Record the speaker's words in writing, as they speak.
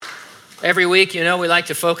Every week, we like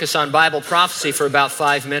to focus on Bible prophecy for about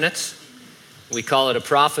 5 minutes. We call it a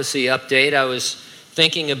prophecy update. I was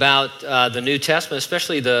thinking about the New Testament,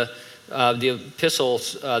 especially the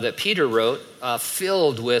epistles that Peter wrote,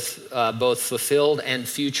 filled with both fulfilled and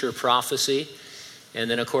future prophecy. And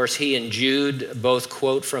then, of course, he and Jude both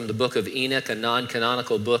quote from the book of Enoch, a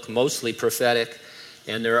non-canonical book, mostly prophetic.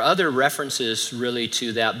 And there are other references really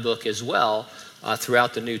to that book as well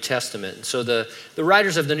throughout the New Testament. So the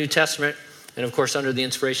writers of the New Testament, and of course under the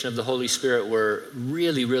inspiration of the Holy Spirit, were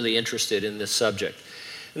really, really interested in this subject.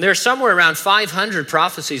 And there are somewhere around 500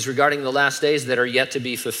 prophecies regarding the last days that are yet to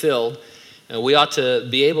be fulfilled. And we ought to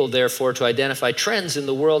be able, therefore, to identify trends in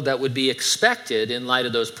the world that would be expected in light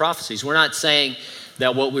of those prophecies. We're not saying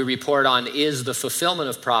that what we report on is the fulfillment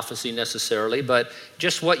of prophecy necessarily, but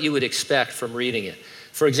just what you would expect from reading it.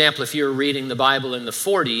 For example, if you're reading the Bible in the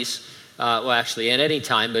 40s, at any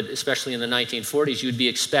time, but especially in the 1940s, you'd be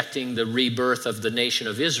expecting the rebirth of the nation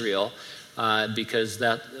of Israel because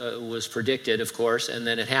that was predicted, of course, and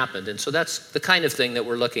then it happened. And so that's the kind of thing that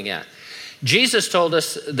we're looking at. Jesus told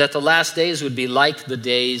us that the last days would be like the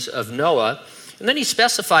days of Noah. And then he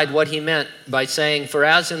specified what he meant by saying, "For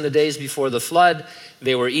as in the days before the flood,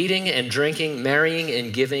 they were eating and drinking, marrying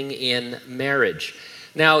and giving in marriage."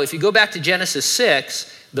 Now, if you go back to Genesis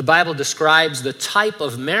 6, the Bible describes the type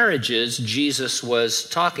of marriages Jesus was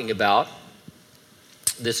talking about.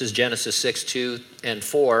 This is Genesis 6, 2 and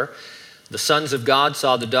 4. "The sons of God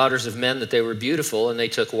saw the daughters of men that they were beautiful, and they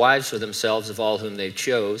took wives for themselves of all whom they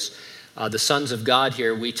chose." The sons of God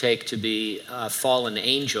here we take to be fallen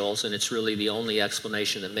angels, and it's really the only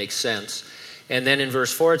explanation that makes sense. And then in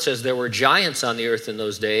verse 4 it says, "There were giants on the earth in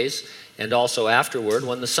those days, and also afterward,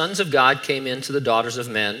 when the sons of God came in to the daughters of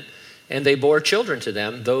men, and they bore children to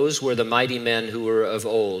them. Those were the mighty men who were of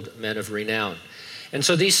old, men of renown." And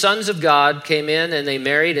so these sons of God came in and they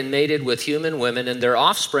married and mated with human women, and their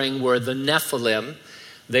offspring were the Nephilim.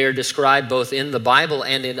 They are described both in the Bible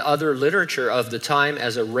and in other literature of the time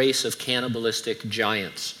as a race of cannibalistic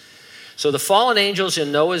giants. So the fallen angels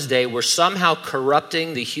in Noah's day were somehow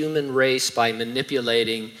corrupting the human race by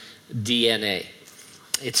manipulating DNA.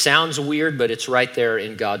 It sounds weird, but it's right there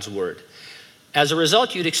in God's word. As a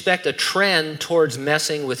result, you'd expect a trend towards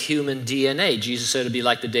messing with human DNA. Jesus said it'd be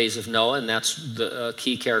like the days of Noah, and that's the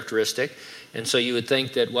key characteristic. And so you would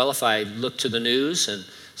think that, well, if I look to the news and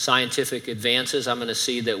scientific advances, I'm going to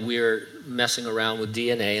see that we're messing around with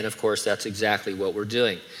DNA, and of course, that's exactly what we're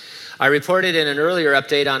doing. I reported in an earlier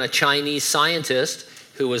update on a Chinese scientist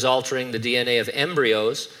who was altering the DNA of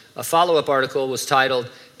embryos. A follow-up article was titled,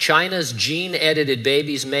 "China's Gene-Edited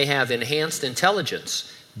Babies May Have Enhanced Intelligence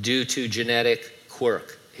Due to Genetic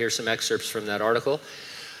Quirk." Here's some excerpts from that article.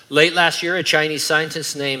 "Late last year, a Chinese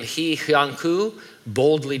scientist named He Jiankui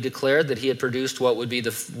boldly declared that he had produced what would be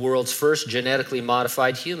the world's first genetically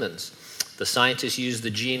modified humans. The scientist used the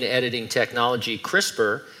gene editing technology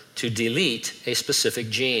CRISPR to delete a specific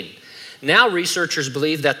gene. Now researchers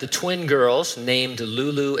believe that the twin girls, named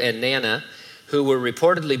Lulu and Nana, who were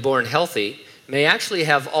reportedly born healthy, may actually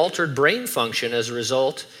have altered brain function as a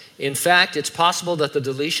result. In fact, it's possible that the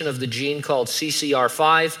deletion of the gene called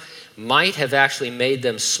CCR5 might have actually made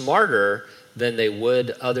them smarter than they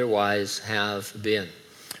would otherwise have been.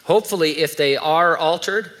 Hopefully, if they are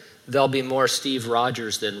altered, they'll be more Steve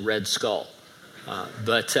Rogers than Red Skull.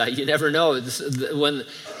 But you never know. When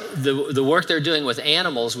the work they're doing with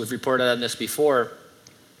animals, we've reported on this before,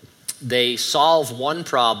 they solve one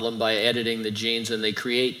problem by editing the genes and they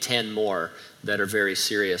create 10 more that are very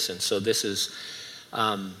serious. And so this is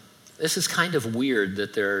kind of weird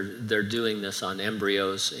that they're doing this on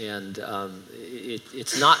embryos, and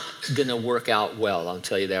it's not going to work out well, I'll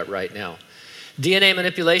tell you that right now. DNA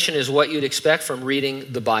manipulation is what you'd expect from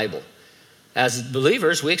reading the Bible. As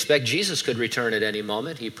believers, we expect Jesus could return at any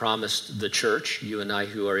moment. He promised the church, you and I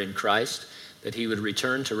who are in Christ, that he would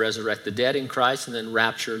return to resurrect the dead in Christ and then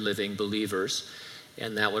rapture living believers.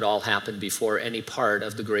 And that would all happen before any part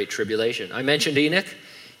of the Great Tribulation. I mentioned Enoch.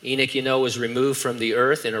 Enoch, was removed from the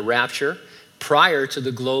earth in a rapture prior to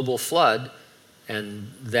the global flood,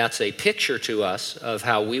 and that's a picture to us of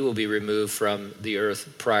how we will be removed from the earth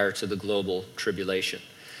prior to the global tribulation.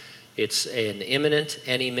 It's an imminent,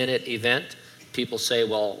 any-minute event. People say,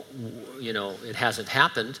 well, it hasn't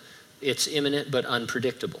happened. It's imminent but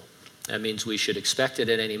unpredictable. That means we should expect it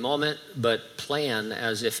at any moment, but plan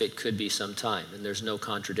as if it could be some time. And there's no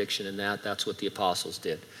contradiction in that. That's what the apostles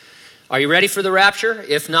did. Are you ready for the rapture?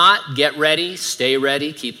 If not, get ready, stay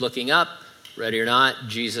ready, keep looking up. Ready or not,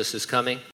 Jesus is coming.